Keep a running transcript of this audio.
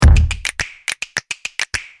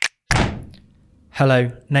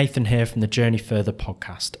Hello, Nathan here from the Journey Further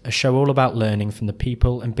podcast, a show all about learning from the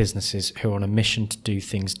people and businesses who are on a mission to do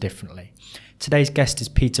things differently. Today's guest is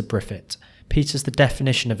Peter Briffett. Peter's the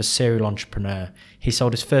definition of a serial entrepreneur. He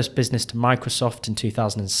sold his first business to Microsoft in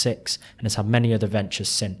 2006 and has had many other ventures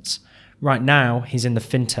since. Right now, he's in the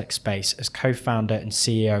fintech space as co-founder and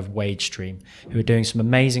CEO of WageStream, who are doing some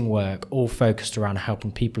amazing work, all focused around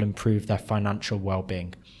helping people improve their financial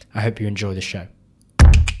well-being. I hope you enjoy the show.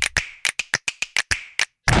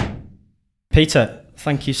 Peter,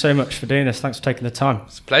 thank you so much for doing this. Thanks for taking the time.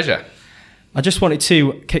 It's a pleasure. I just wanted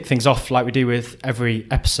to kick things off like we do with every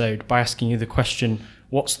episode by asking you the question,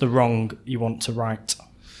 what's the wrong you want to right?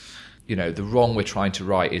 You know, the wrong we're trying to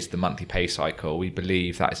right is the monthly pay cycle. We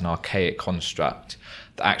believe that is an archaic construct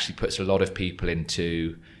that actually puts a lot of people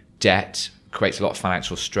into debt, creates a lot of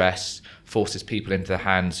financial stress, forces people into the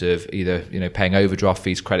hands of either, paying overdraft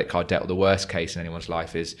fees, credit card debt, or the worst case in anyone's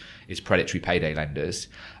life is predatory payday lenders.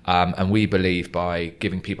 And we believe by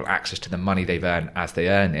giving people access to the money they've earned as they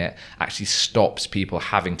earn it, actually stops people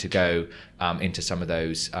having to go into some of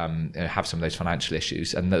those, have some of those financial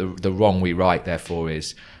issues. And the wrong we right, therefore,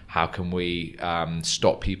 is how can we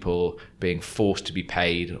stop people being forced to be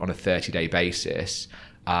paid on a 30-day basis?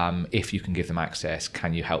 If you can give them access,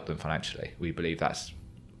 can you help them financially? We believe that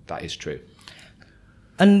is true.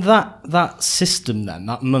 And that system then,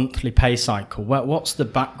 that monthly pay cycle, what's the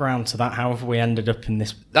background to that? How have we ended up in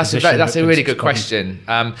this position? That's a really good question.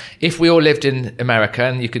 If we all lived in America,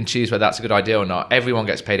 and you can choose whether that's a good idea or not, everyone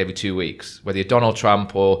gets paid every 2 weeks. Whether you're Donald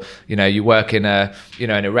Trump or you work in a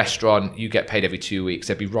restaurant, you get paid every 2 weeks.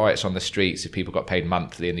 There'd be riots on the streets if people got paid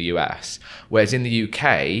monthly in the US. Whereas in the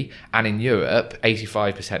UK and in Europe,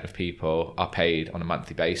 85% of people are paid on a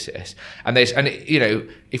monthly basis.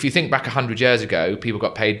 If you think back 100 years ago, people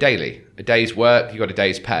got paid daily. A day's work, you got a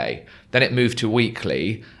day's pay. Then it moved to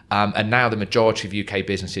weekly. And now the majority of UK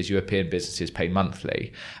businesses, European businesses, pay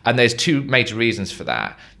monthly. And there's two major reasons for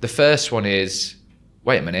that. The first one is,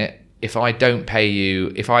 wait a minute, if I don't pay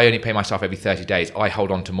you, if I only pay myself every 30 days, I hold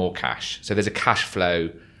on to more cash. So there's a cash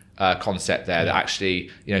flow concept there that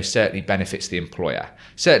actually, certainly benefits the employer.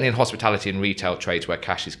 Certainly in hospitality and retail trades where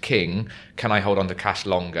cash is king, can I hold on to cash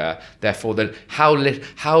longer? Therefore, how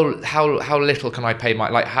little can I pay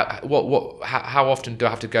my, how often do I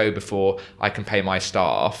have to go before I can pay my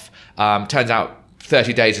staff? Turns out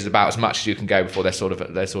 30 days is about as much as you can go before they're sort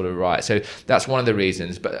of right. So that's one of the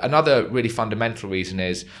reasons. But another really fundamental reason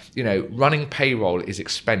is, running payroll is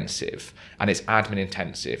expensive and it's admin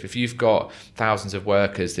intensive. If you've got thousands of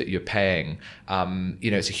workers that you're paying,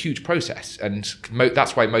 it's a huge process. And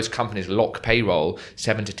that's why most companies lock payroll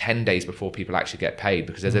 7 to 10 days before people actually get paid,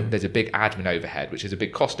 because there's a big admin overhead, which is a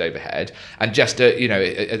big cost overhead. And just,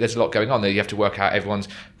 there's a lot going on there. You have to work out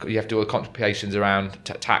you have to do all the computations around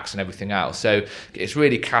tax and everything else. So it's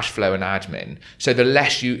really cash flow and admin. So the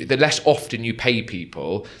less often you pay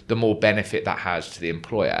people, the more benefit that has to the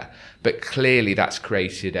employer. But clearly that's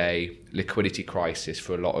created a liquidity crisis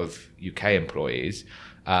for a lot of UK employees.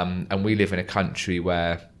 And we live in a country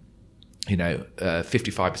where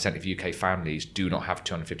 55% of UK families do not have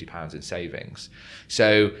 £250 in savings.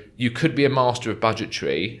 So you could be a master of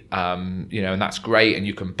budgetary, and that's great, and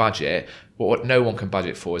you can budget. But what no one can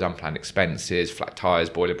budget for is unplanned expenses, flat tires,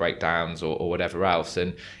 boiler breakdowns, or whatever else.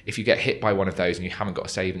 And if you get hit by one of those and you haven't got a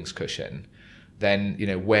savings cushion, then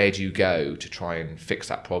where do you go to try and fix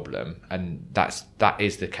that problem? And that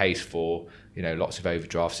is the case for lots of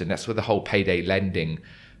overdrafts, and that's where the whole payday lending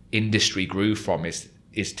industry grew from,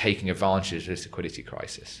 is taking advantage of this liquidity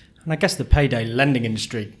crisis. And I guess the payday lending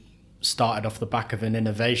industry started off the back of an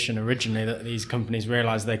innovation originally, that these companies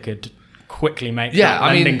realised they could quickly make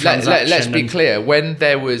lending transaction. Let's be clear. When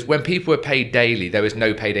people were paid daily, there was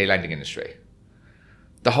no payday lending industry.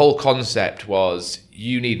 The whole concept was,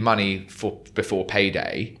 you need money before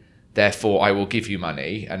payday, therefore I will give you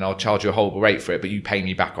money and I'll charge you a whole rate for it, but you pay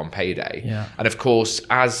me back on payday. Yeah. And of course,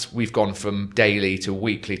 as we've gone from daily to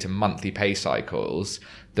weekly to monthly pay cycles,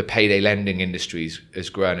 the payday lending industry has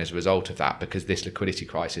grown as a result of that, because this liquidity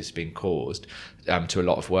crisis has been caused to a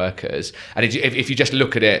lot of workers. And if you just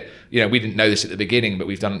look at it, we didn't know this at the beginning, but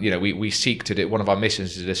we've done, we seek to do, one of our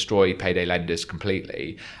missions is to destroy payday lenders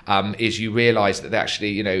completely, is you realise that they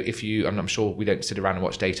actually, I'm sure we don't sit around and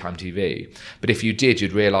watch daytime TV, but if you did,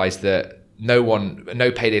 you'd realise that no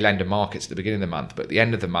payday lender markets at the beginning of the month, but at the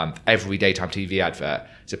end of the month, every daytime TV advert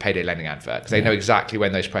is a payday lending advert, because they know exactly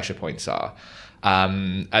when those pressure points are.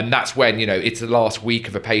 And that's when, it's the last week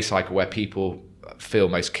of a pay cycle where people feel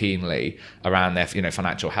most keenly around their,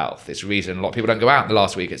 financial health. It's a reason a lot of people don't go out in the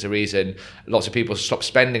last week. It's a reason lots of people stop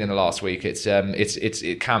spending in the last week.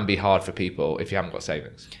 It can be hard for people if you haven't got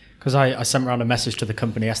savings. Because I sent around a message to the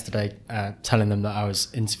company yesterday telling them that I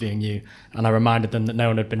was interviewing you, and I reminded them that no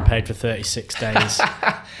one had been paid for 36 days.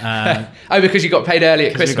 Because you got paid early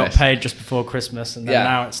at Christmas. We got paid just before Christmas, and then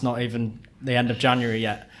now it's not even the end of January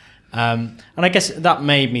yet. And I guess that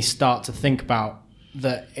made me start to think about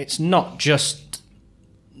that it's not just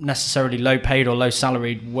necessarily low paid or low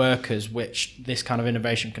salaried workers which this kind of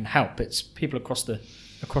innovation can help. It's people across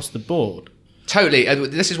the board. Totally.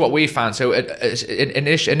 This is what we found. So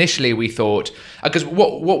initially we thought, because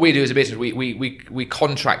what we do as a business, we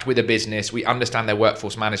contract with a business, we understand their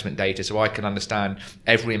workforce management data, so I can understand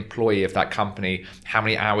every employee of that company, how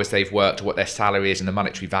many hours they've worked, what their salary is and the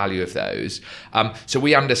monetary value of those. So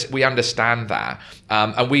we understand that.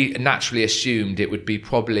 And we naturally assumed it would be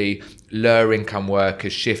probably lower income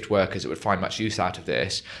workers, shift workers that would find much use out of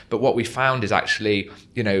this. But what we found is actually,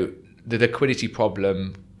 the liquidity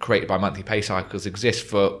problem created by monthly pay cycles exists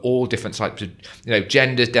for all different types of,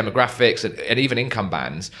 genders, demographics, and even income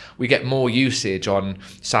bands. We get more usage on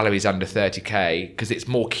salaries under 30k because it's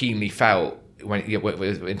more keenly felt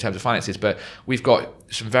in terms of finances. But we've got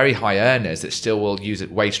some very high earners that still will use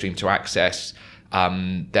WageStream to access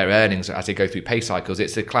their earnings as they go through pay cycles.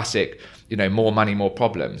 It's the classic, more money, more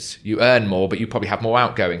problems. You earn more, but you probably have more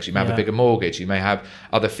outgoings. You may have a bigger mortgage. You may have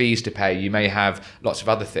other fees to pay. You may have lots of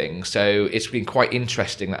other things. So it's been quite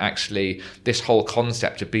interesting that actually this whole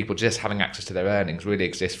concept of people just having access to their earnings really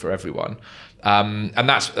exists for everyone. And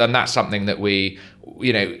that's something that we,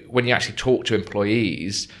 when you actually talk to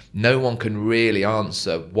employees, no one can really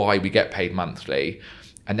answer why we get paid monthly.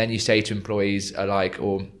 And then you say to employees are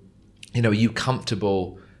you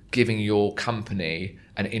comfortable giving your company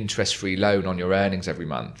an interest-free loan on your earnings every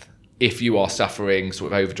month if you are suffering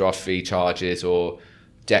sort of overdraft fee charges or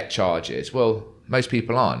debt charges? Well, most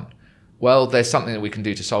people aren't. Well, there's something that we can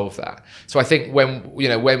do to solve that. So I think when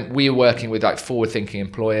we're working with forward-thinking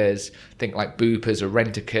employers, think like Boopers or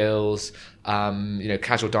Rentokils,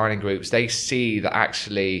 casual dining groups, they see that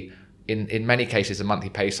actually in many cases, a monthly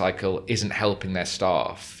pay cycle isn't helping their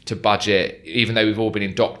staff to budget, even though we've all been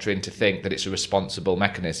indoctrinated to think that it's a responsible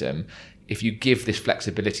mechanism. If you give this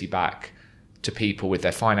flexibility back to people with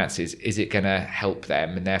their finances, is it going to help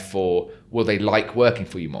them? And therefore, will they like working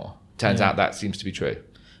for you more? Turns out that seems to be true.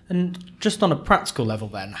 And just on a practical level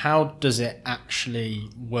then, how does it actually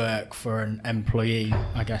work for an employee,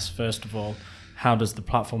 I guess, first of all? How does the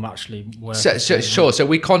platform actually work? Sure. So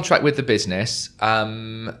we contract with the business,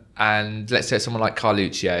 and let's say someone like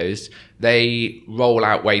Carluccio's, they roll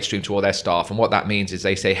out WageStream to all their staff. And what that means is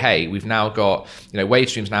they say, hey, we've now got,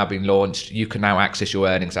 WageStream's now been launched. You can now access your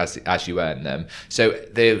earnings as you earn them. So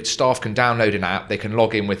the staff can download an app. They can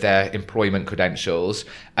log in with their employment credentials.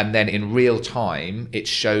 And then in real time, it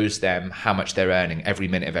shows them how much they're earning every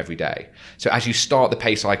minute of every day. So as you start the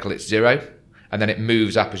pay cycle, it's 0. And then it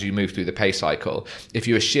moves up as you move through the pay cycle. If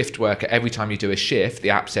you're a shift worker, every time you do a shift, the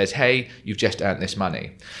app says, hey, you've just earned this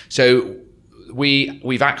money. So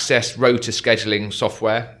we've accessed rota scheduling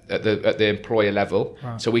software at the employer level.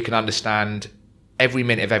 Right. So we can understand every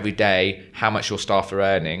minute of every day how much your staff are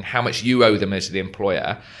earning, how much you owe them as the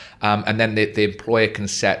employer. And then the employer can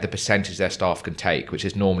set the percentage their staff can take, which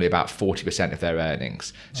is normally about 40% of their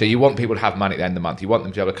earnings. So you want people to have money at the end of the month. You want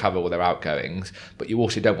them to be able to cover all their outgoings, but you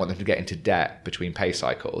also don't want them to get into debt between pay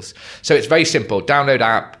cycles. So it's very simple. Download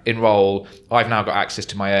app, enroll. I've now got access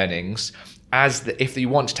to my earnings. If you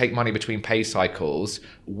want to take money between pay cycles,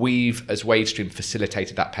 we've, as WageStream,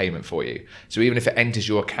 facilitated that payment for you. So even if it enters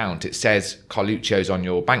your account, it says Carluccio's on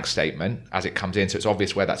your bank statement as it comes in, so it's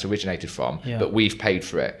obvious where that's originated from, but we've paid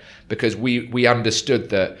for it. Because we understood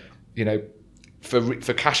that,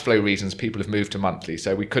 for cash flow reasons, people have moved to monthly,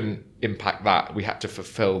 so we couldn't impact that. We had to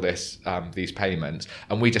fulfill these payments,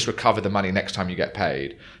 and we just recover the money next time you get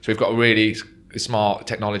paid. So we've got a really smart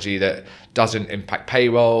technology that doesn't impact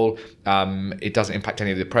payroll. It doesn't impact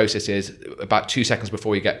any of the processes. About 2 seconds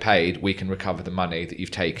before you get paid, we can recover the money that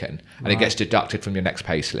you've taken, and it gets deducted from your next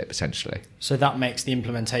pay slip, essentially. So that makes the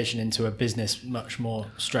implementation into a business much more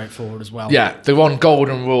straightforward as well. Yeah, the one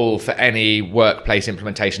golden rule for any workplace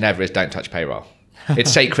implementation ever is don't touch payroll.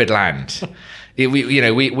 It's sacred land.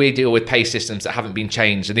 We deal with pay systems that haven't been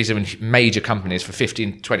changed, and these are in major companies for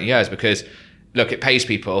 15, 20 years because, look, it pays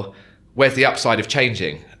people. Where's the upside of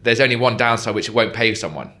changing? There's only one downside, which it won't pay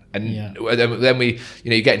someone. And then we,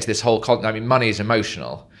 you get into this whole, money is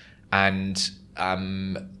emotional. And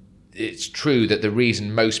it's true that the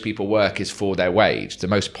reason most people work is for their wage. The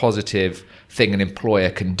most positive thing an employer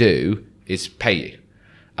can do is pay you.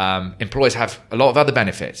 Employers have a lot of other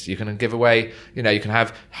benefits. You can give away, you can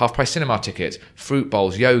have half-price cinema tickets, fruit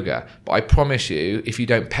bowls, yoga. But I promise you, if you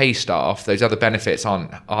don't pay staff, those other benefits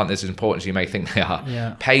aren't as important as you may think they are.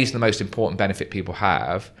 Yeah. Pay is the most important benefit people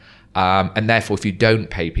have. And therefore, if you don't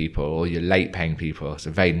pay people or you're late paying people, it's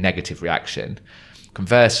a very negative reaction.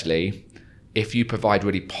 Conversely, if you provide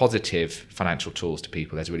really positive financial tools to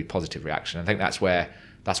people, there's a really positive reaction. I think that's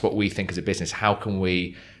what we think as a business.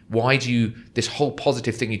 This whole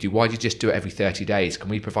positive thing you do, why do you just do it every 30 days? Can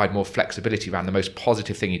we provide more flexibility around the most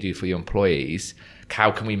positive thing you do for your employees?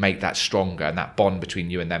 How can we make that stronger and that bond between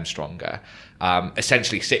you and them stronger?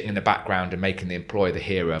 Essentially sitting in the background and making the employer the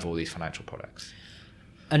hero of all these financial products.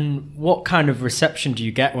 And what kind of reception do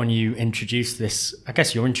you get when you introduce this? I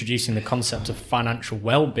guess you're introducing the concept of financial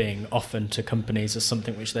well-being often to companies as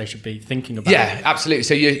something which they should be thinking about. Yeah, absolutely.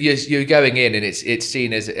 So you're going in and it's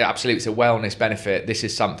seen as absolutely, it's a wellness benefit. This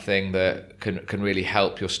is something that can really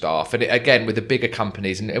help your staff. And again, with the bigger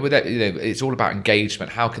companies, and with that, it's all about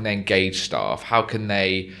engagement. How can they engage staff? How can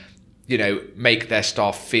they make their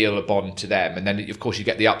staff feel a bond to them? And then of course you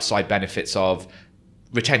get the upside benefits of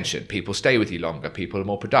retention. People stay with you longer, people are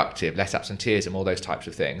more productive, less absenteeism, all those types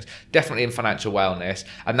of things. Definitely in financial wellness.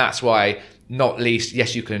 And that's why, not least,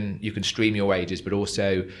 yes, you can stream your wages, but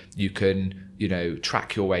also you can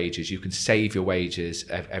track your wages, you can save your wages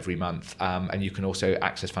every month, and you can also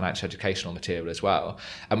access financial educational material as well.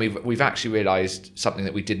 And we've actually realized something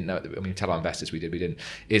that we didn't know. I mean, tell our investors we didn't,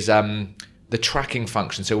 is the tracking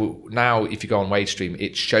function. So now if you go on WageStream,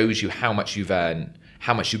 it shows you how much you've earned,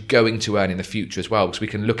 how much you're going to earn in the future as well, because we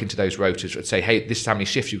can look into those rotas and say, hey, this is how many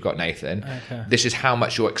shifts you've got, Nathan. Okay. This is how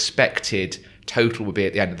much your expected total will be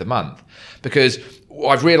at the end of the month. Because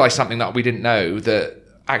I've realized something that we didn't know, that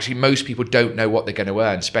actually most people don't know what they're going to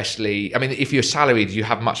earn, especially, I mean, if you're salaried, you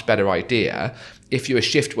have a much better idea. If you're a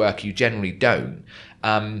shift worker, you generally don't.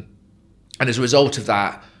 And as a result of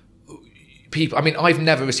that, people, I mean, I've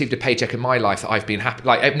never received a paycheck in my life that I've been happy.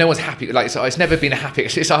 Like, no one's happy. Like, so it's never been a happy.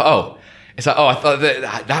 It's like, I thought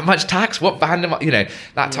that much tax. What band am I?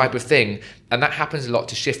 That type of thing. And that happens a lot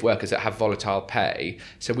to shift workers that have volatile pay.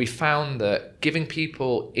 So we found that giving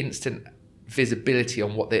people instant visibility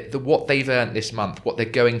on what they've earned this month, what they're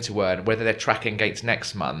going to earn, whether they're tracking against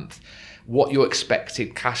next month, what your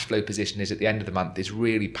expected cash flow position is at the end of the month is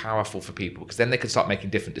really powerful for people, because then they can start making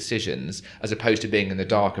different decisions as opposed to being in the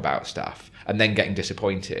dark about stuff and then getting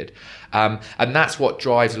disappointed. And that's what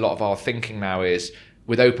drives a lot of our thinking now is,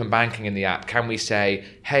 with open banking in the app, can we say,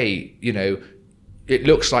 hey, it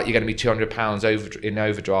looks like you're going to be £200 in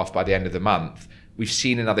overdraft by the end of the month. We've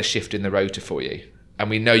seen another shift in the rota for you, and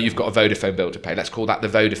we know you've got a Vodafone bill to pay. Let's call that the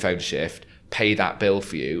Vodafone shift. Pay that bill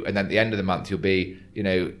for you, and then at the end of the month you'll be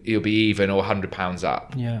even or £100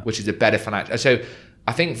 up, which is a better financial. So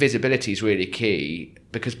I think visibility is really key,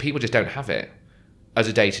 because people just don't have it as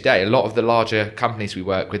a day-to-day. A lot of the larger companies we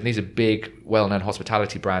work with, and these are big, well-known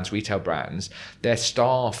hospitality brands, retail brands, their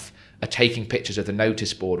staff are taking pictures of the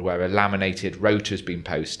notice board where a laminated rota's been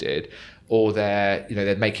posted, or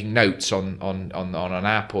they're making notes on an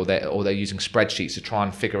app, or they're using spreadsheets to try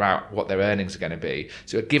and figure out what their earnings are going to be.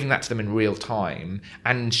 So giving that to them in real time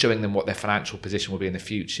and showing them what their financial position will be in the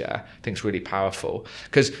future, I think is really powerful.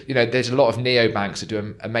 Because there's a lot of neobanks that do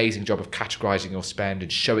an amazing job of categorizing your spend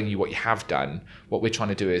and showing you what you have done. What we're trying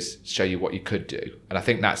to do is show you what you could do, and I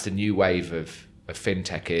think that's the new wave of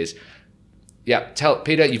fintech is. Yeah, tell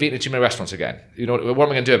Peter, you've eaten at too many restaurants again. What am I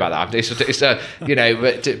going to do about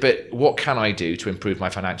that? But what can I do to improve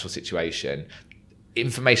my financial situation?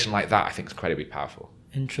 Information like that, I think, is incredibly powerful.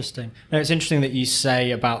 Interesting. Now, it's interesting that you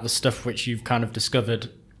say about the stuff which you've kind of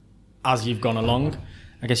discovered as you've gone along.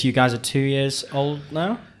 I guess you guys are 2 years old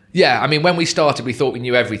now? Yeah, I mean, when we started, we thought we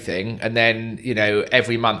knew everything, and then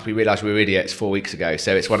every month we realised we were idiots 4 weeks ago.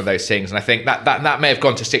 So it's one of those things, and I think that may have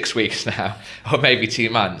gone to 6 weeks now, or maybe 2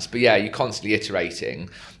 months. But yeah, you're constantly iterating.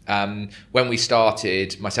 When we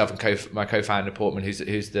started, myself and my co-founder Portman, who's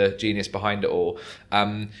the genius behind it all,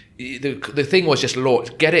 the thing was just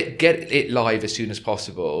get it live as soon as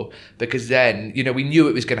possible, because then we knew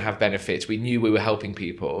it was going to have benefits. We knew we were helping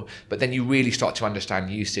people, but then you really start to understand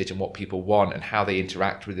usage and what people want and how they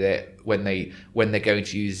interact with it when they're going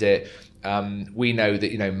to use it. We know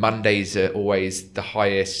that Mondays are always the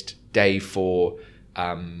highest day for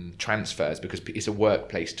transfers, because it's a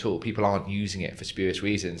workplace tool. People aren't using it for spurious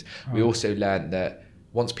reasons. We also learned that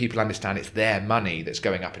once people understand it's their money that's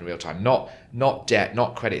going up in real time, not debt,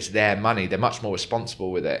 not credit, it's their money, they're much more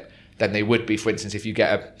responsible with it than they would be, for instance, if you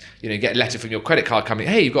get a letter from your credit card company,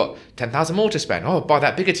 hey, you've got 10,000 more to spend, buy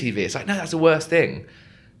that bigger TV. It's like, no, that's the worst thing.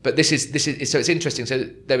 But this is so it's interesting. So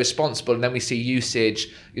they're responsible, and then we see usage.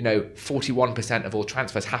 41% of all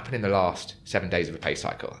transfers happen in the last 7 days of a pay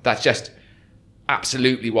cycle. That's just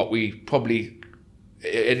absolutely what we probably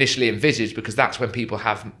initially envisaged, because that's when people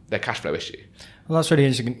have their cash flow issue. Well, that's really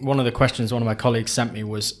interesting. One of the questions one of my colleagues sent me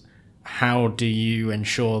was, how do you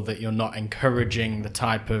ensure that you're not encouraging the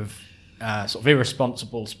type of sort of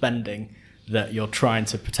irresponsible spending that you're trying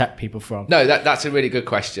to protect people from? No, that's a really good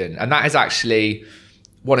question. And that is actually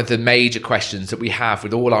one of the major questions that we have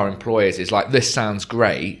with all our employers is like, this sounds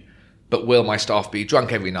great, but will my staff be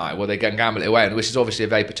drunk every night? Will they go and gamble it away? And which is obviously a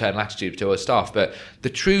very paternal attitude to our staff. But the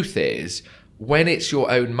truth is, when it's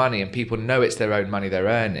your own money and people know it's their own money they're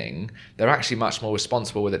earning, they're actually much more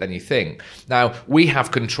responsible with it than you think. Now, we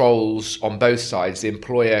have controls on both sides. The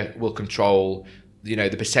employer will control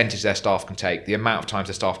the percentage their staff can take, the amount of times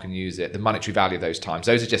their staff can use it, the monetary value of those times.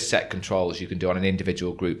 Those are just set controls you can do on an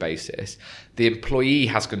individual group basis. The employee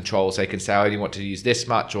has controls. They can say, I only want to use this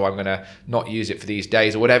much, or I'm going to not use it for these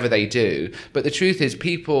days, or whatever they do. But the truth is,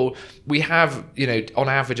 we have, on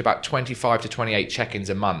average about 25 to 28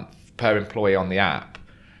 check-ins a month per employee on the app.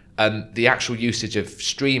 And the actual usage of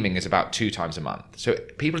streaming is about 2 times a month. So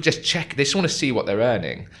people just check, they just want to see what they're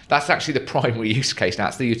earning. That's actually the primary use case now.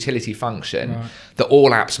 It's the utility function that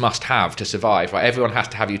all apps must have to survive, right? Everyone has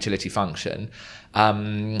to have utility function.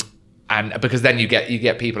 And because then you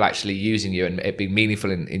get people actually using you and it being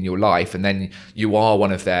meaningful in your life, and then you are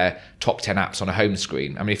one of their top 10 apps on a home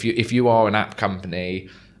screen. I mean, if you are an app company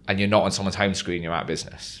and you're not on someone's home screen, you're out of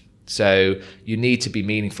business. So you need to be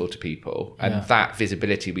meaningful to people, and that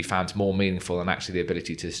visibility we found more meaningful than actually the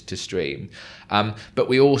ability to stream. But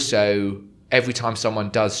we also, every time someone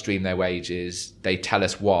does stream their wages, they tell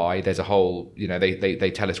us why. There's a whole,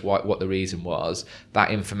 they tell us what the reason was.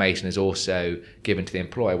 That information is also given to the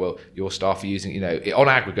employer. Well, your staff are using, on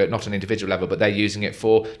aggregate, not on individual level, but they're using it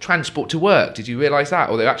for transport to work. Did you realise that?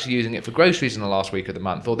 Or they're actually using it for groceries in the last week of the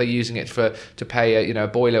month, or they're using it to pay a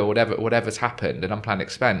boiler or whatever's happened, an unplanned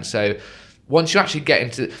expense. So once you actually get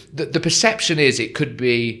into the perception is it could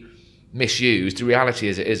be misused. The reality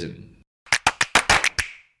is it isn't.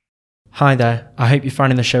 Hi there, I hope you're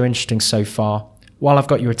finding the show interesting so far. While I've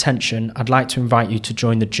got your attention, I'd like to invite you to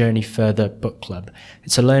join the Journey Further book club.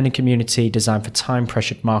 It's a learning community designed for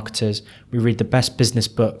time-pressured marketers. We read the best business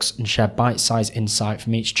books and share bite-sized insight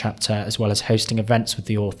from each chapter, as well as hosting events with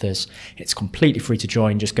the authors. It's completely free to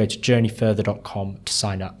join. Just go to journeyfurther.com to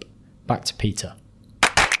sign up. Back to Peter.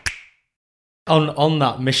 On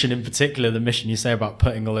that mission in particular, the mission you say about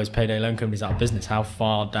putting all those payday loan companies out of business, how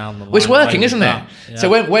far down the line? Well, it's working, isn't it? Yeah. So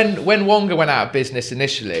when Wonga went out of business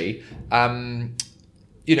initially,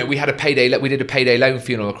 we had we did a payday loan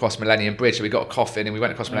funeral across Millennium Bridge. So we got a coffin and we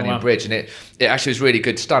went across Millennium Bridge, and it actually was a really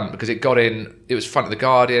good stunt because it was front of the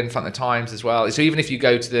Guardian, front of the Times as well. So even if you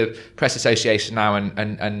go to the Press Association now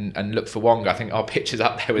and look for Wonga, I think our picture's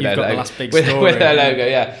up there with their logo. With their logo,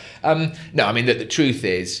 yeah. No, I mean the truth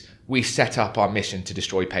is, we set up our mission to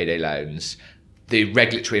destroy payday loans. The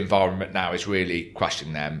regulatory environment now is really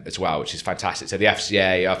crushing them as well, which is fantastic. So the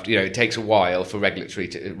FCA, after it takes a while for regulatory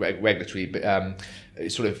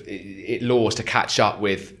laws to catch up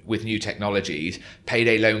with new technologies.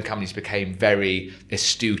 Payday loan companies became very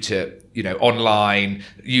astute at online,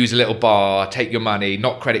 use a little bar, take your money,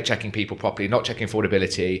 not credit checking people properly, not checking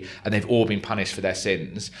affordability, and they've all been punished for their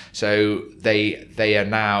sins. So they are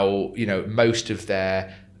now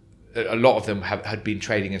a lot of them had been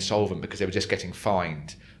trading insolvent because they were just getting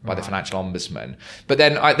fined by the financial ombudsman. But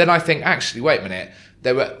then I think, actually, wait a minute.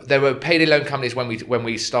 There were payday loan companies when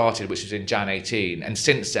we started, which was in Jan 18, and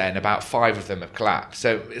since then about 5 of them have collapsed.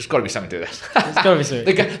 So it's got to be something to this. It's got to be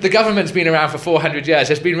something. The government's been around for 400 years.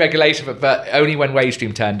 There's been regulation, but only when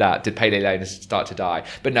WageStream turned out did payday loans start to die.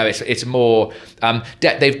 But no, it's more. I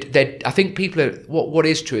think people are. What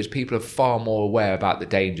is true is people are far more aware about the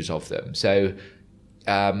dangers of them. So.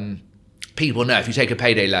 People know if you take a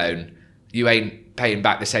payday loan, you ain't paying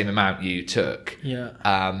back the same amount you took. Yeah.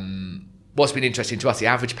 What's been interesting to us, the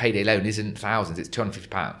average payday loan isn't thousands, it's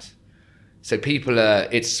 £250. So people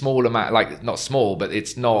it's small amount, like not small, but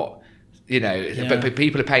it's not, but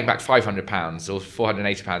people are paying back £500 or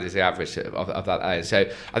 £480 is the average of that loan. So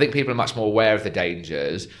I think people are much more aware of the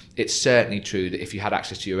dangers. It's certainly true that if you had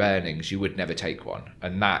access to your earnings, you would never take one.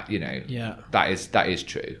 And that, that is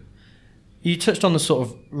true. You touched on the sort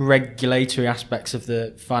of regulatory aspects of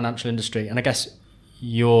the financial industry, and I guess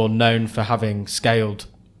you're known for having founded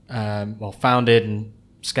and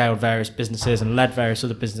scaled various businesses and led various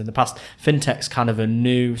other businesses in the past. Fintech's kind of a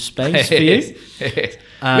new space for you.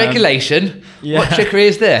 Regulation? Yeah. What trickery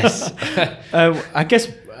is this? I guess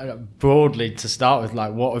broadly to start with,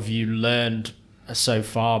 what have you learned so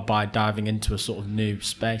far by diving into a sort of new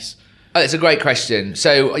space? It's a great question.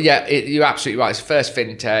 So yeah, you're absolutely right. It's first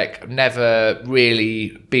fintech. Never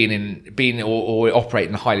really been or operated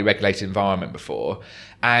in a highly regulated environment before.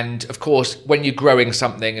 And of course, when you're growing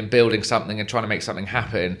something and building something and trying to make something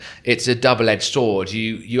happen, it's a double-edged sword.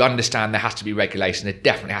 You understand there has to be regulation. There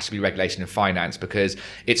definitely has to be regulation in finance, because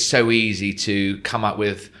it's so easy to come up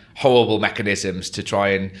with horrible mechanisms to try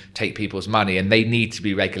and take people's money, and they need to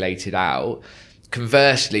be regulated out.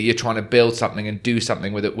 Conversely, you're trying to build something and do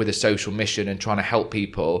something with a social mission and trying to help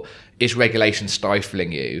people. Is regulation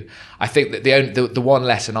stifling you? I think that the one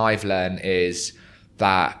lesson I've learned is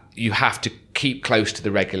that you have to keep close to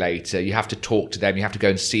the regulator. You have to talk to them. You have to go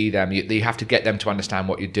and see them. You have to get them to understand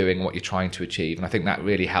what you're doing and what you're trying to achieve. And I think that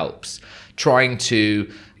really helps. Trying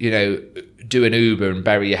to, do an Uber and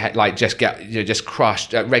bury your head, like just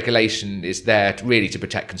crushed. Regulation is there really to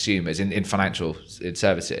protect consumers in financial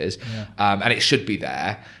services, and it should be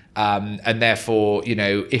there. And therefore,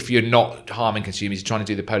 if you're not harming consumers, you're trying to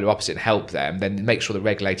do the polar opposite and help them, then make sure the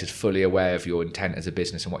regulator's fully aware of your intent as a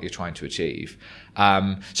business and what you're trying to achieve.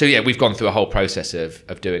 So yeah, we've gone through a whole process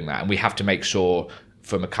of doing that, and we have to make sure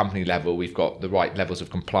from a company level we've got the right levels of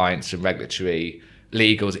compliance and regulatory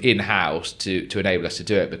legals in-house to enable us to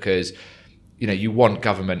do it, because you want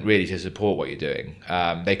government really to support what you're doing.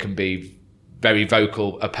 They can be very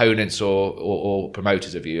vocal opponents or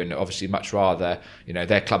promoters of you, and obviously much rather,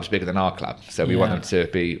 their club's bigger than our club. So we want them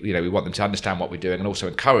to be, we want them to understand what we're doing, and also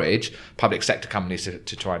encourage public sector companies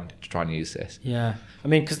to try and use this. Yeah, I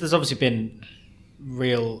mean, because there's obviously been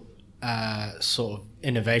real sort of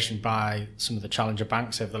innovation by some of the challenger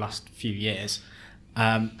banks over the last few years.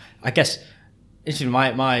 I guess.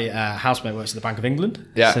 My housemate works at the Bank of England,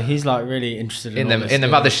 so he's like really interested in the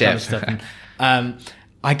mothership kind of stuff. And,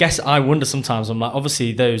 I guess I wonder sometimes. I'm like,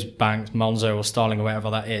 obviously those banks, Monzo or Starling or whatever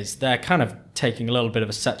that is, they're kind of taking a little bit of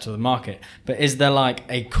a step to the market. But is there like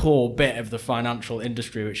a core bit of the financial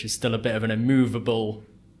industry which is still a bit of an immovable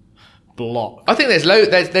block? I think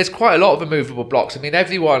there's quite a lot of immovable blocks.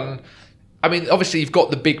 Obviously you've got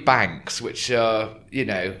the big banks, which are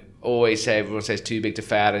always say, everyone says too big to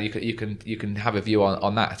fail, and you can have a view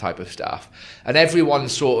on that type of stuff. And everyone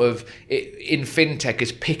sort of in fintech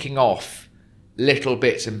is picking off little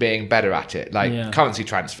bits and being better at it, like currency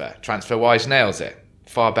transfer. TransferWise nails it.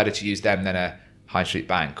 Far better to use them than a high street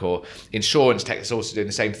bank. Or insurance tech is also doing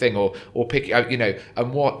the same thing. Or pick out,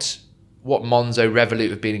 and what Monzo,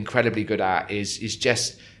 Revolut have been incredibly good at is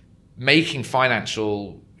just making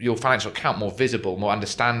your financial account more visible, more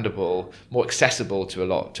understandable, more accessible to a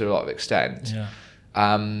lot of extent.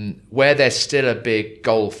 Where there's still a big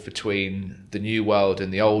gulf between the new world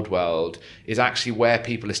and the old world is actually where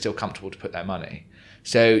people are still comfortable to put their money.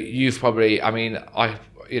 So you've probably got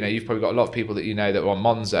a lot of people that that are on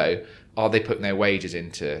Monzo. Are they putting their wages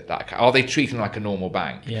into that account? Are they treating it like a normal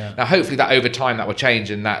bank? Now, hopefully that over time that will change,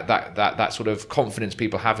 and that sort of confidence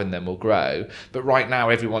people have in them will grow. But right now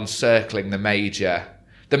everyone's circling the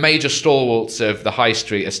major stalwarts of the high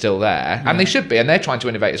street are still there, and they should be, and they're trying to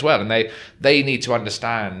innovate as well, and they need to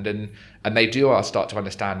understand, and they do start to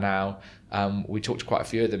understand now. We talked to quite a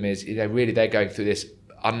few of them. Really they're going through this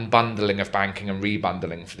unbundling of banking and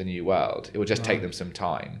rebundling for the new world. It will just take them some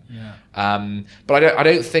time. But I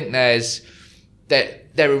don't think there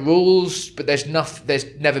are rules, but there's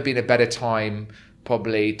never been a better time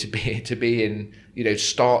probably to be in,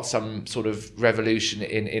 start some sort of revolution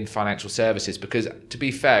in financial services. Because to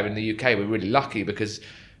be fair, in the UK, we're really lucky because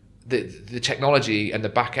the technology and the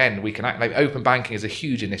back end, we can act like open banking is a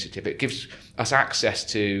huge initiative. It gives us access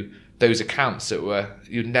to those accounts that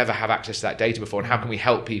you'd never have access to that data before. And how can we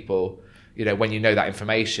help people, when that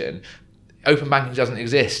information? Open banking doesn't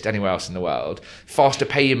exist anywhere else in the world. Faster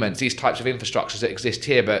payments, these types of infrastructures that exist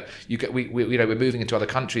here, but we're moving into other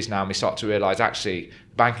countries now, and we start to realise actually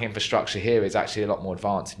banking infrastructure here is actually a lot more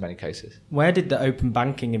advanced in many cases. Where did the open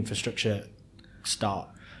banking infrastructure start?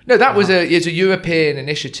 No, that was a European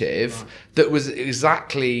initiative that was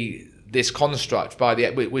exactly this construct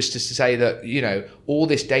which is to say that all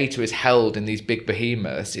this data is held in these big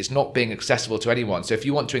behemoths. It's not being accessible to anyone. So if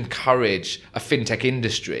you want to encourage a fintech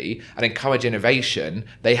industry and encourage innovation,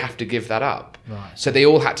 they have to give that up. Right. So they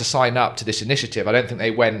all had to sign up to this initiative. I don't think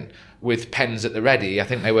they went with pens at the ready. I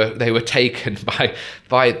think they were taken by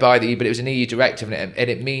the but it was an EU directive, and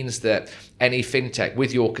it means that any fintech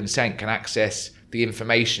with your consent can access the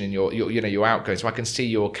information in your outgoings. So I can see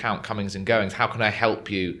your account comings and goings. How can I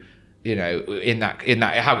help you? In that,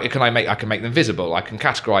 how can I can make them visible? I can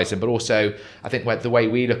categorize them, but also I think the way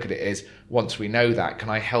we look at it is, once we know that, can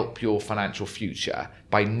I help your financial future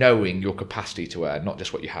by knowing your capacity to earn, not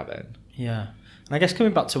just what you have earned? Yeah, And I guess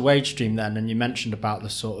coming back to WageStream then, and you mentioned about the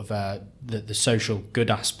sort of the social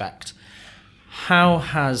good aspect, how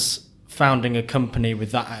has founding a company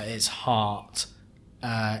with that at its heart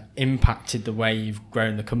impacted the way you've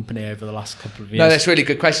grown the company over the last couple of years? No, that's a really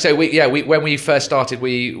good question. So when we first started,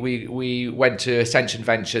 we went to Ascension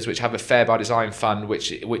Ventures, which have a Fair by Design fund,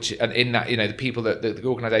 which and in that, the people that the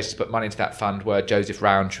organisations put money into that fund were Joseph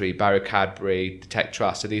Rowntree, Barrow Cadbury, the Tech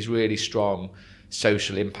Trust. So these really strong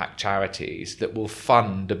social impact charities that will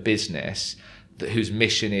fund a business whose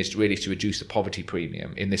mission is really to reduce the poverty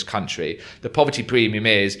premium in this country. The poverty premium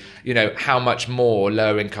is, how much more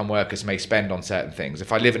lower income workers may spend on certain things.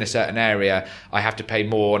 If I live in a certain area, I have to pay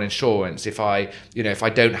more on insurance. If I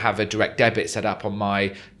don't have a direct debit set up on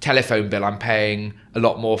my telephone bill, I'm paying a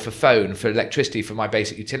lot more for phone, for electricity, for my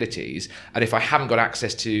basic utilities. And if I haven't got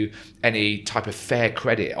access to any type of fair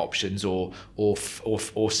credit options or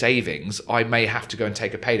savings, I may have to go and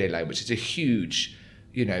take a payday loan, which is a huge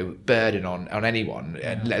burden on anyone,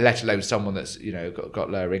 let alone someone that's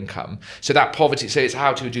got lower income. So that poverty, so it's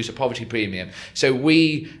how to reduce a poverty premium. So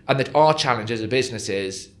our challenge as a business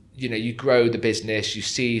is, you grow the business, you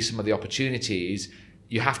see some of the opportunities,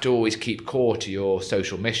 you have to always keep core to your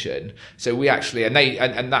social mission. So we actually,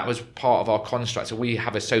 and that was part of our construct. So we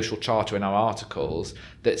have a social charter in our articles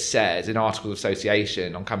that says, in Articles of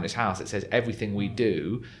Association on Companies House, it says everything we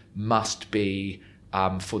do must be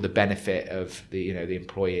for the benefit of the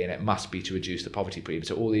employee, and it must be to reduce the poverty premium.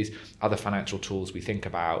 So all these other financial tools we think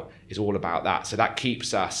about is all about that. So that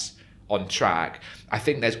keeps us on track. I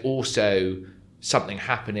think there's also something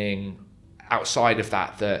happening outside of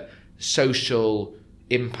that social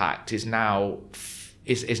impact is now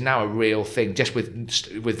a real thing. Just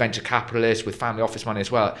with venture capitalists, with family office money as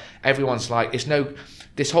well. Everyone's like,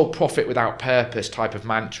 this whole profit without purpose type of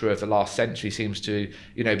mantra of the last century seems to,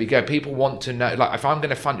 be going. People want to know, like, if I'm going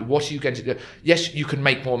to fund you, what are you going to do? Yes, you can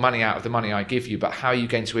make more money out of the money I give you, but how are you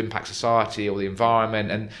going to impact society or the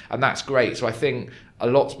environment? And that's great. So I think a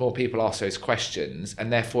lot more people ask those questions,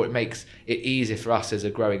 and therefore it makes it easier for us as a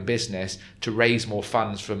growing business to raise more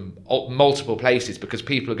funds from multiple places, because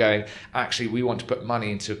people are going, actually, we want to put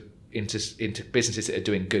money into businesses that are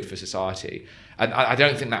doing good for society. And I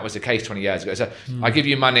don't think that was the case 20 years ago. So I give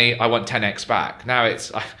you money, I want 10x back. Now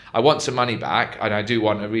it's, I want some money back, and I do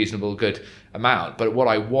want a reasonable good amount. But what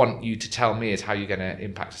I want you to tell me is how you're going to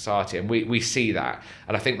impact society. And we see that.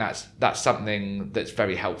 And I think that's something that's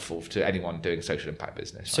very helpful to anyone doing social impact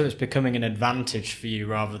business. So it's becoming an advantage for you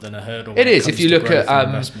rather than a hurdle. It is. If you look at,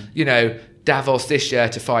 Davos this year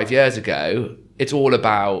to 5 years ago, it's all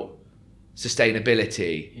about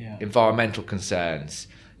sustainability, environmental concerns.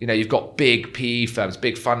 You've got big PE firms,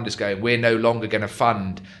 big funders going, we're no longer going to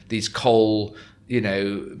fund these coal,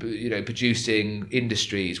 producing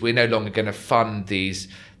industries. We're no longer going to fund these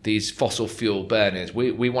fossil fuel burners.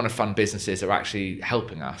 We want to fund businesses that are actually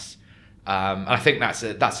helping us. And I think that's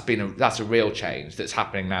a real change that's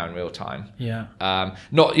happening now in real time. Yeah. But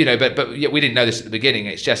we didn't know this at the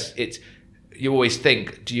beginning. You always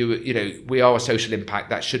think, we are a social impact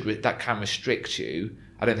that can restrict you.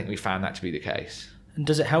 I don't think we found that to be the case. And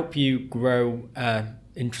does it help you grow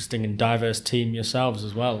interesting and diverse team yourselves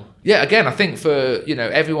as well? Yeah, again, I think for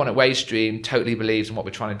everyone at WageStream totally believes in what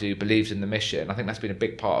we're trying to do, believes in the mission. I think that's been a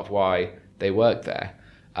big part of why they work there.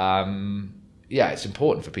 It's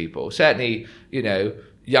important for people. Certainly,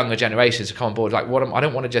 younger generations to come on board. Like, I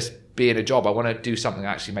don't want to just be in a job. I want to do something that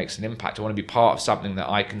actually makes an impact. I want to be part of something that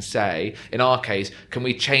I can say, in our case, can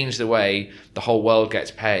we change the way the whole world gets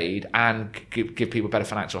paid and give people better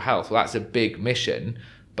financial health? Well, that's a big mission,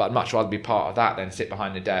 but I'd much rather be part of that than sit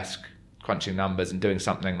behind the desk crunching numbers and doing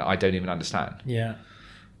something that I don't even understand. Yeah.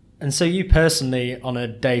 And so you personally, on a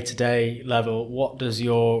day-to-day level, what does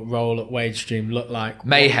your role at WageStream look like?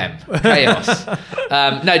 Mayhem, chaos.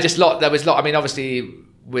 There was a lot. I mean, obviously,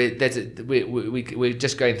 we're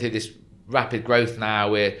just going through this rapid growth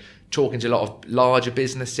now. We're talking to a lot of larger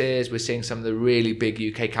businesses. We're seeing some of the really big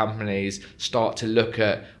UK companies start to look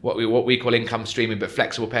at what we call income streaming, but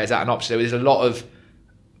flexible pay as an option. So there's a lot of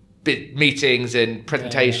meetings and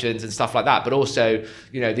presentations and stuff like that, but also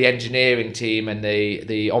the engineering team and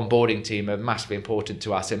the onboarding team are massively important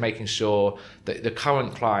to us in making sure that the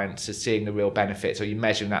current clients are seeing the real benefits. Are you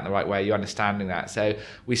measuring that in the right way? Are you understanding that? So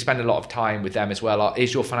we spend a lot of time with them as well.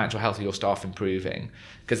 Is your financial health of your staff improving?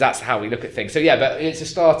 Because that's how we look at things. So but it's a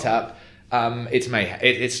startup. It's mayhem.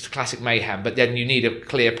 It's classic mayhem, but then you need a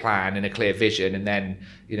clear plan and a clear vision, and then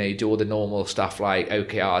you do all the normal stuff like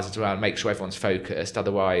OKRs as well, make sure everyone's focused.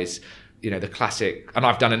 Otherwise, the classic. And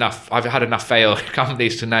I've had enough failed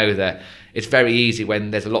companies to know that it's very easy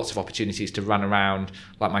when there's lots of opportunities to run around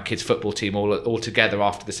like my kids' football team all together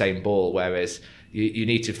after the same ball. Whereas you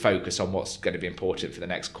need to focus on what's going to be important for the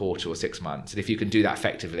next quarter or 6 months. And if you can do that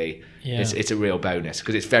effectively, it's a real bonus,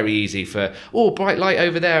 because it's very easy for, bright light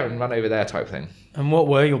over there and run over there type thing. And what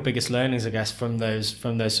were your biggest learnings, I guess, from those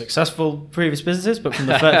successful previous businesses, but from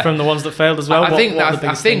the from the ones that failed as well?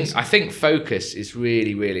 I think focus is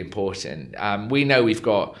really, really important. We know we've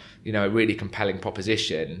got a really compelling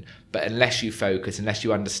proposition, but unless you focus, unless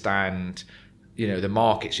you understand the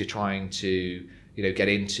markets you're trying to get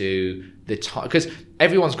into, the time, because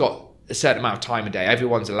everyone's got a certain amount of time a day,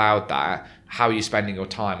 everyone's allowed that. How are you spending your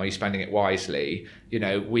time? Are you spending it wisely?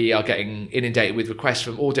 We are getting inundated with requests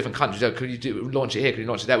from all different countries. Oh, could you launch it here? Could you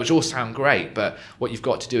launch it there? Which all sound great, but what you've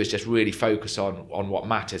got to do is just really focus on what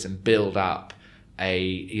matters and build up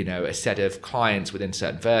a set of clients within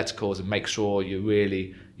certain verticals, and make sure you're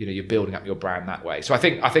really you're building up your brand that way. So I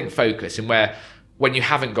think focus, and when you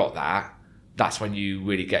haven't got that, that's when you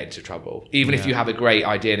really get into trouble. Even if you have a great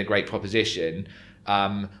idea and a great proposition,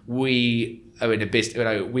 we are in a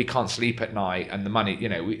business. We can't sleep at night, and the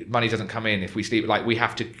money, money doesn't come in if we sleep. Like we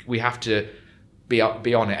have to be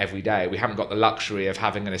on it every day. We haven't got the luxury of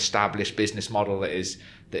having an established business model that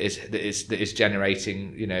is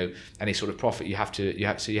generating any sort of profit. You have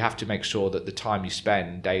to make sure that the time you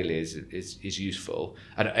spend daily is useful.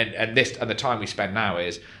 And the time we spend now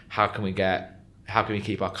is how can we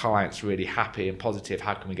keep our clients really happy and positive?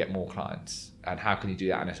 How can we get more clients? And how can you do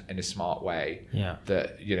that in a smart way?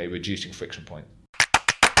 That reducing friction point.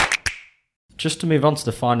 Just to move on to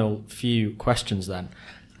the final few questions, then,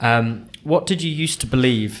 what did you used to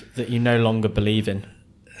believe that you no longer believe in?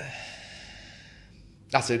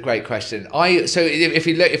 That's a great question. So if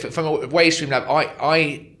you look from a Waystream Lab,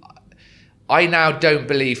 I now don't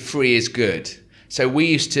believe free is good. So we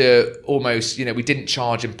used to almost, we didn't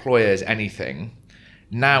charge employers anything.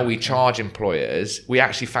 Now we charge employers. We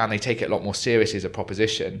actually found they take it a lot more seriously as a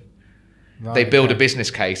proposition. Right, they build a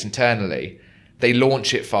business case internally. They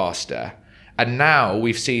launch it faster. And now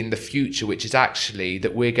we've seen the future, which is actually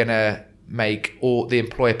that we're going to make all the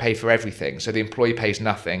employer pay for everything. So the employee pays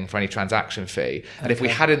nothing for any transaction fee. And if we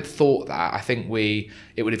hadn't thought that, I think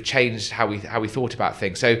it would have changed how we thought about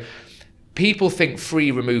things. So people think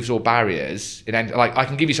free removes all barriers. Like, I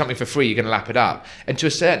can give you something for free, you're going to lap it up. And to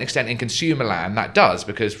a certain extent in consumer land, that does,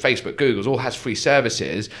 because Facebook, Google's all has free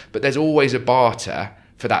services, but there's always a barter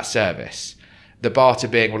for that service. The barter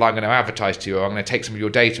being, well, I'm going to advertise to you, or I'm going to take some of your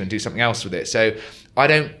data and do something else with it. So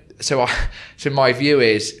my view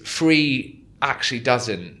is free actually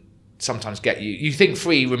doesn't sometimes get you. You think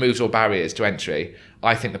free removes all barriers to entry.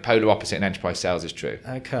 I think the polar opposite in enterprise sales is true.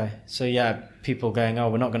 Okay. So people going,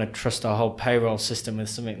 we're not going to trust our whole payroll system with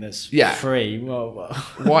something that's free. Well,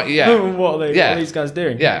 what? Yeah. What are these guys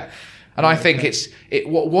doing? Yeah. And I think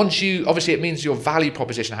obviously it means your value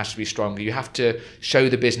proposition has to be stronger. You have to show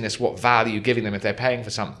the business what value you're giving them if they're paying for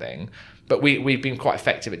something. But we've been quite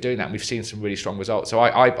effective at doing that, and we've seen some really strong results. So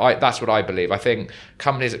I that's what I believe. I think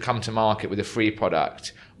companies that come to market with a free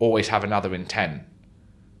product always have another intent,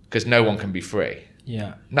 because no one can be free.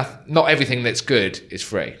 Yeah. Not everything that's good is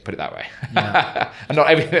free, put it that way. Yeah. And not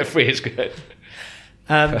everything that's free is good.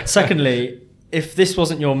 Secondly, if this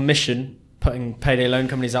wasn't your mission, putting payday loan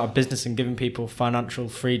companies out of business and giving people financial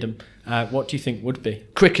freedom, what do you think would be?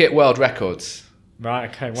 Cricket world records.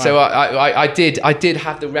 Right. Okay. Wow. So I did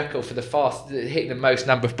have the record for hitting the most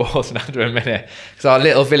number of balls in under a minute. So our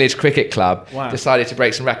little village cricket club decided to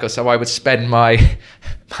break some records. So I would spend my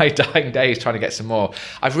dying days trying to get some more.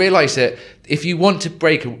 I've realised that if you want to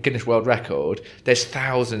break a Guinness World Record, there's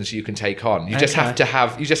thousands you can take on. You just have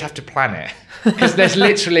to plan it. Because there's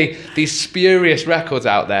literally these spurious records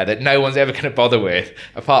out there that no one's ever going to bother with,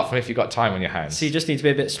 apart from if you've got time on your hands. So you just need to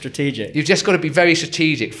be a bit strategic. You've just got to be very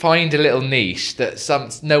strategic. Find a little niche that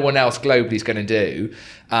no one else globally is going to do.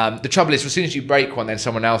 The trouble is, as soon as you break one, then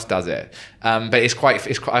someone else does it. But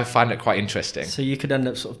I find it quite interesting. So you could end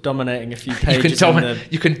up sort of dominating a few pages.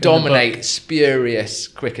 You can dominate spurious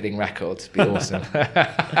cricketing records. It'd be awesome.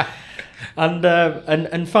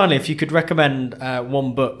 And finally, if you could recommend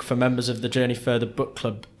one book for members of the Journey Further book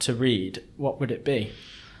club to read, what would it be?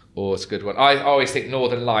 Oh, it's a good one. I always think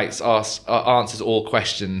Northern Lights answers all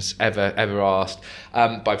questions ever asked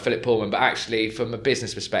by Philip Pullman. But actually, from a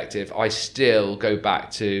business perspective, I still go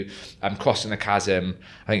back to Crossing the Chasm.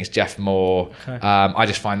 I think it's Jeff Moore. Okay. I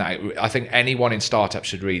just find that I think anyone in startup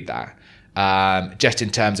should read that. Just in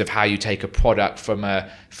terms of how you take a product from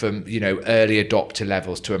early adopter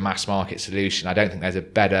levels to a mass market solution. I don't think there's a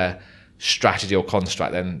better strategy or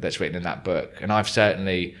construct that's written in that book. And I've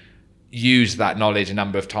certainly used that knowledge a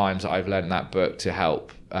number of times that I've learned in that book to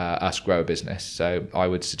help us grow a business. So I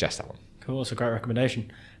would suggest that one. Cool, that's a great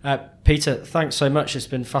recommendation. Peter, thanks so much. It's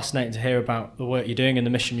been fascinating to hear about the work you're doing and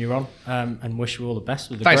the mission you're on, and wish you all the best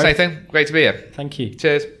with the Thanks, growth. Nathan. Great to be here. Thank you.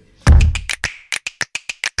 Cheers.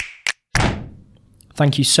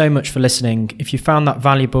 Thank you so much for listening. If you found that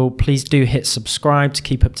valuable, please do hit subscribe to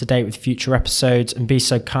keep up to date with future episodes, and be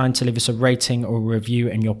so kind to leave us a rating or a review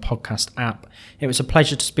in your podcast app. It was a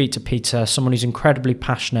pleasure to speak to Peter, someone who's incredibly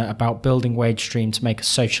passionate about building WageStream to make a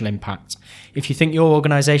social impact. If you think your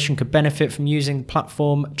organisation could benefit from using the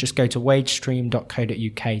platform, just go to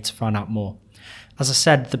wagestream.co.uk to find out more. As I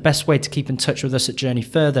said, the best way to keep in touch with us at Journey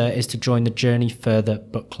Further is to join the Journey Further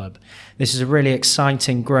Book Club. This is a really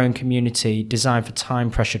exciting, growing community designed for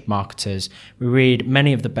time-pressured marketers. We read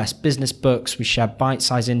many of the best business books. We share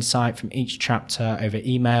bite-sized insight from each chapter over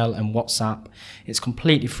email and WhatsApp. It's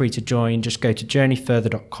completely free to join. Just go to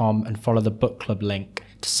journeyfurther.com and follow the book club link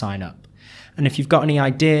to sign up. And if you've got any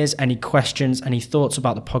ideas, any questions, any thoughts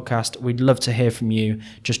about the podcast, we'd love to hear from you.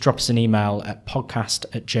 Just drop us an email at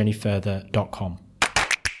podcast@journeyfurther.com.